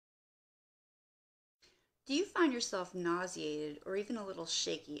Do you find yourself nauseated or even a little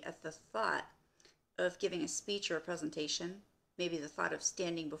shaky at the thought of giving a speech or a presentation? Maybe the thought of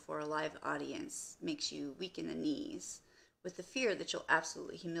standing before a live audience makes you weak in the knees with the fear that you'll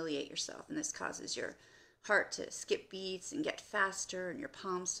absolutely humiliate yourself, and this causes your heart to skip beats and get faster and your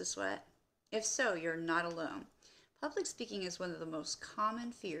palms to sweat. If so, you're not alone. Public speaking is one of the most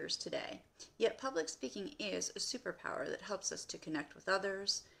common fears today, yet public speaking is a superpower that helps us to connect with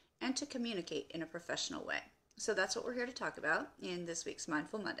others and to communicate in a professional way. So that's what we're here to talk about in this week's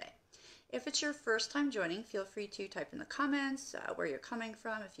Mindful Monday. If it's your first time joining, feel free to type in the comments where you're coming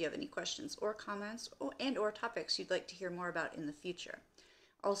from if you have any questions or comments and or topics you'd like to hear more about in the future.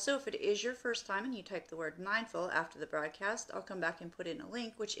 Also, if it is your first time and you type the word mindful after the broadcast, I'll come back and put in a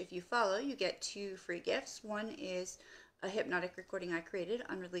link, which if you follow, you get two free gifts. One is a hypnotic recording I created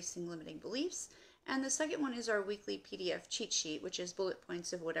on releasing limiting beliefs, and the second one is our weekly PDF cheat sheet, which is bullet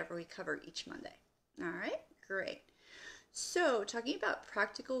points of whatever we cover each Monday. All right, great. So, talking about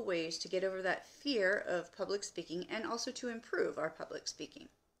practical ways to get over that fear of public speaking and also to improve our public speaking.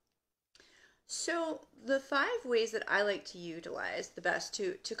 So, the 5 ways that I like to utilize the best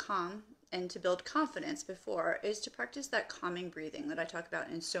to calm and to build confidence before is to practice that calming breathing that I talk about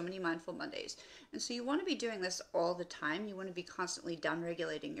in so many Mindful Mondays. And so, you want to be doing this all the time. You want to be constantly down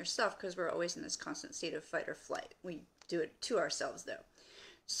regulating yourself because we're always in this constant state of fight or flight. We do it to ourselves, though.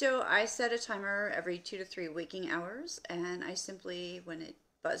 So, I set a timer every 2 to 3 waking hours, and I simply, when it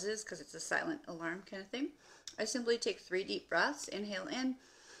buzzes, because it's a silent alarm kind of thing, I simply take 3 deep breaths, inhale in.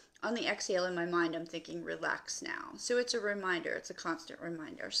 On the exhale, in my mind, I'm thinking, relax now. So it's a reminder, it's a constant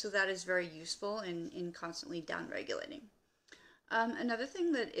reminder. So that is very useful in constantly down regulating. Another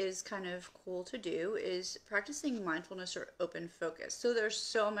thing that is kind of cool to do is practicing mindfulness or open focus. So there's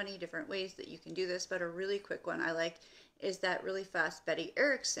so many different ways that you can do this, but a really quick one I like is that really fast Betty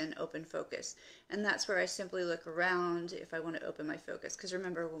Erickson open focus. And that's where I simply look around if I want to open my focus. Because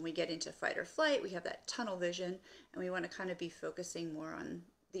remember, when we get into fight or flight, we have that tunnel vision, and we want to kind of be focusing more on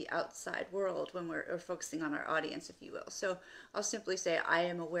the outside world when we're focusing on our audience, if you will. So I'll simply say, I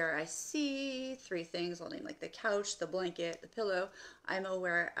am aware I see 3 things. I'll name like the couch, the blanket, the pillow. I'm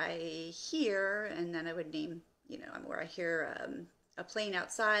aware I hear, and then I would name, I'm aware I hear a plane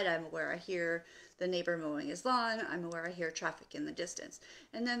outside. I'm aware I hear the neighbor mowing his lawn. I'm aware I hear traffic in the distance.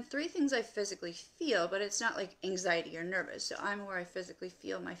 And then 3 things I physically feel, but it's not like anxiety or nervous. So I'm aware I physically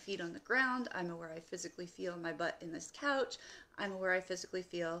feel my feet on the ground. I'm aware I physically feel my butt in this couch. I'm aware I physically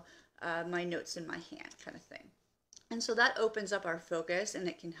feel my notes in my hand, kind of thing. And so that opens up our focus, and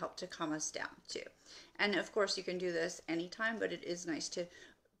it can help to calm us down too. And of course, you can do this anytime, but it is nice to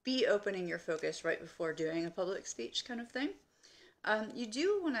be opening your focus right before doing a public speech kind of thing. You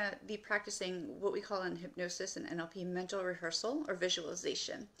do want to be practicing what we call in hypnosis and NLP mental rehearsal or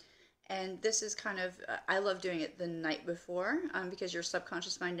visualization. And this is kind of, I love doing it the night before because your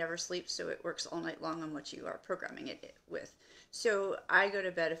subconscious mind never sleeps, so it works all night long on what you are programming it with. So I go to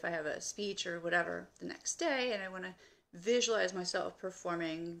bed if I have a speech or whatever the next day, and I want to visualize myself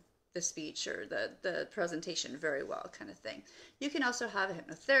performing the speech or the presentation very well, kind of thing. You can also have a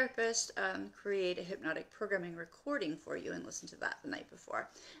hypnotherapist create a hypnotic programming recording for you and listen to that the night before.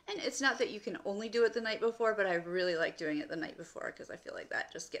 And it's not that you can only do it the night before, but I really like doing it the night before because I feel like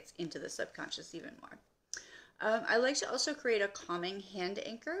that just gets into the subconscious even more. I like to also create a calming hand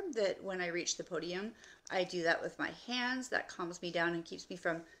anchor that when I reach the podium, I do that with my hands. That calms me down and keeps me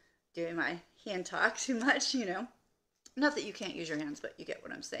from doing my hand talk too much, Not that you can't use your hands, but you get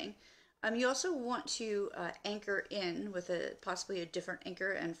what I'm saying. You also want to anchor in with possibly a different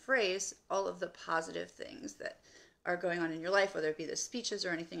anchor and phrase all of the positive things that are going on in your life, whether it be the speeches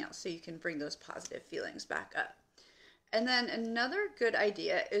or anything else, so you can bring those positive feelings back up. And then another good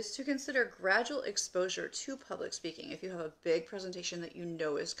idea is to consider gradual exposure to public speaking if you have a big presentation that you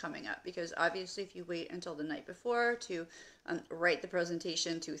know is coming up. Because obviously, if you wait until the night before to write the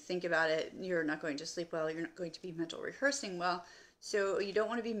presentation, to think about it, you're not going to sleep well. You're not going to be mental rehearsing well. So you don't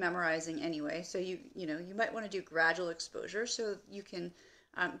want to be memorizing anyway. So you might want to do gradual exposure so you can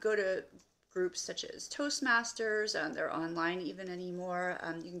go to groups such as Toastmasters. They're online even anymore.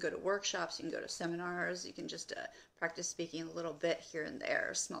 You can go to workshops, you can go to seminars, you can just practice speaking a little bit here and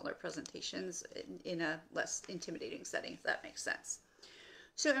there, smaller presentations in a less intimidating setting, if that makes sense.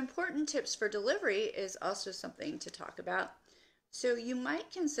 So important tips for delivery is also something to talk about. So you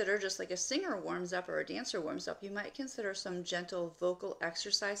might consider, just like a singer warms up or a dancer warms up, you might consider some gentle vocal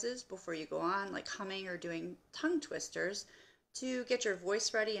exercises before you go on, like humming or doing tongue twisters, to get your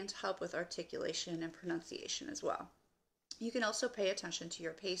voice ready and to help with articulation and pronunciation as well. You can also pay attention to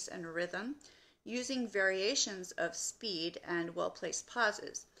your pace and rhythm using variations of speed and well-placed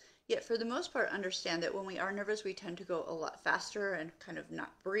pauses. Yet for the most part, understand that when we are nervous, we tend to go a lot faster and kind of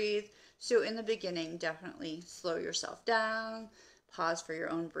not breathe. So in the beginning, definitely slow yourself down, pause for your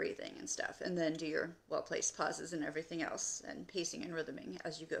own breathing and stuff, and then do your well-placed pauses and everything else, and pacing and rhythming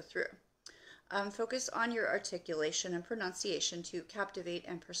as you go through. Focus on your articulation and pronunciation to captivate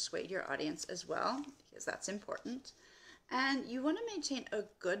and persuade your audience as well, because that's important. And you want to maintain a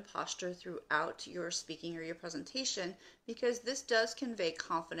good posture throughout your speaking or your presentation because this does convey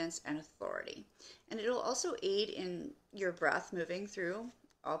confidence and authority. And it'll also aid in your breath moving through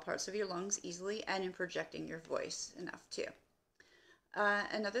all parts of your lungs easily and in projecting your voice enough too.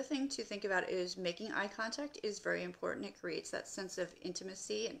 Another thing to think about is making eye contact is very important. It creates that sense of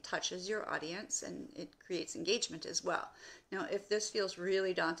intimacy and touches your audience, and it creates engagement as well. Now, if this feels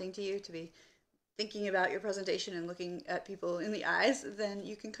really daunting to you to be thinking about your presentation and looking at people in the eyes, then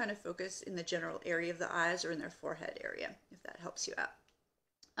you can kind of focus in the general area of the eyes or in their forehead area, if that helps you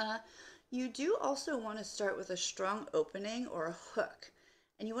out. You do also want to start with a strong opening or a hook.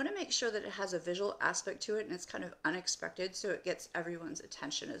 And you want to make sure that it has a visual aspect to it and it's kind of unexpected so it gets everyone's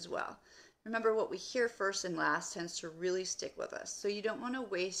attention as well. Remember, what we hear first and last tends to really stick with us. So you don't want to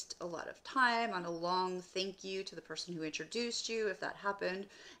waste a lot of time on a long thank you to the person who introduced you, if that happened,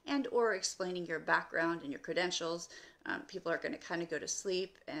 and or explaining your background and your credentials. People are going to kind of go to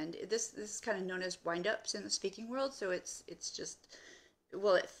sleep, and this is kind of known as wind-ups in the speaking world. So it's just,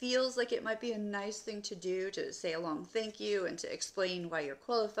 well, it feels like it might be a nice thing to do to say a long thank you and to explain why you're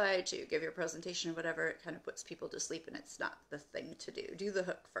qualified to give your presentation or whatever. It kind of puts people to sleep and it's not the thing to do. Do the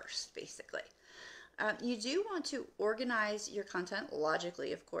hook first, basically. You do want to organize your content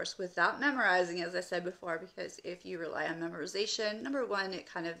logically, of course, without memorizing, as I said before, because if you rely on memorization, number one,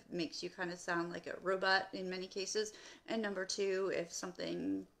 it kind of makes you kind of sound like a robot in many cases. And number two, if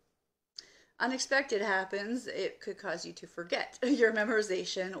something unexpected happens, it could cause you to forget your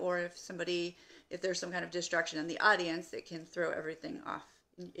memorization, or if there's some kind of distraction in the audience, it can throw everything off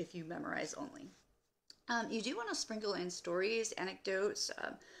if you memorize only. You do want to sprinkle in stories, anecdotes,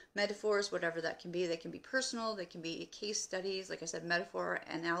 metaphors, whatever that can be. They can be personal, they can be case studies, like I said, metaphor,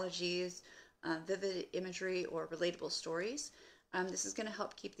 analogies, vivid imagery, or relatable stories. This is going to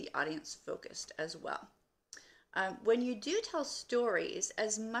help keep the audience focused as well. When you do tell stories,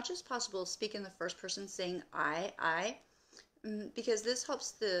 as much as possible, speak in the first person, saying I, because this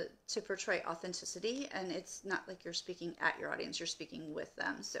helps to portray authenticity, and it's not like you're speaking at your audience, you're speaking with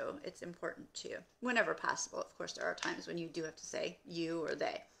them. So it's important to, whenever possible. Of course, there are times when you do have to say you or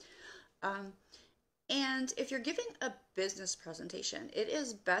they. And if you're giving a business presentation, it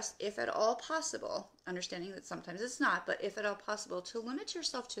is best, if at all possible, understanding that sometimes it's not, but if at all possible, to limit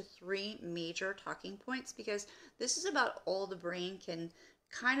yourself to 3 major talking points, because this is about all the brain can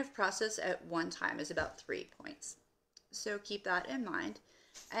kind of process at one time, is about 3 points. So keep that in mind.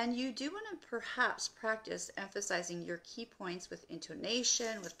 And you do want to perhaps practice emphasizing your key points with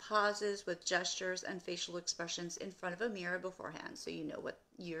intonation, with pauses, with gestures, and facial expressions in front of a mirror beforehand, so you know what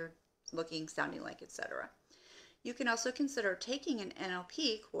you're looking, sounding like, etc. You can also consider taking an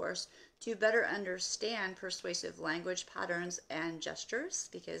NLP course to better understand persuasive language patterns and gestures,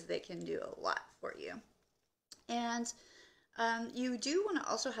 because they can do a lot for you. And you do want to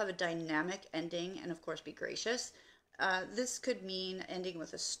also have a dynamic ending and, of course, be gracious. This could mean ending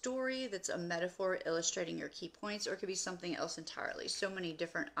with a story that's a metaphor illustrating your key points, or it could be something else entirely. So many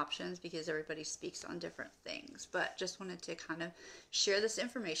different options because everybody speaks on different things. But just wanted to kind of share this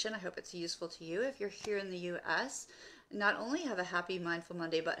information. I hope it's useful to you. If you're here in the US, not only have a happy Mindful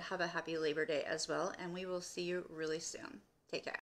Monday, but have a happy Labor Day as well. And we will see you really soon. Take care.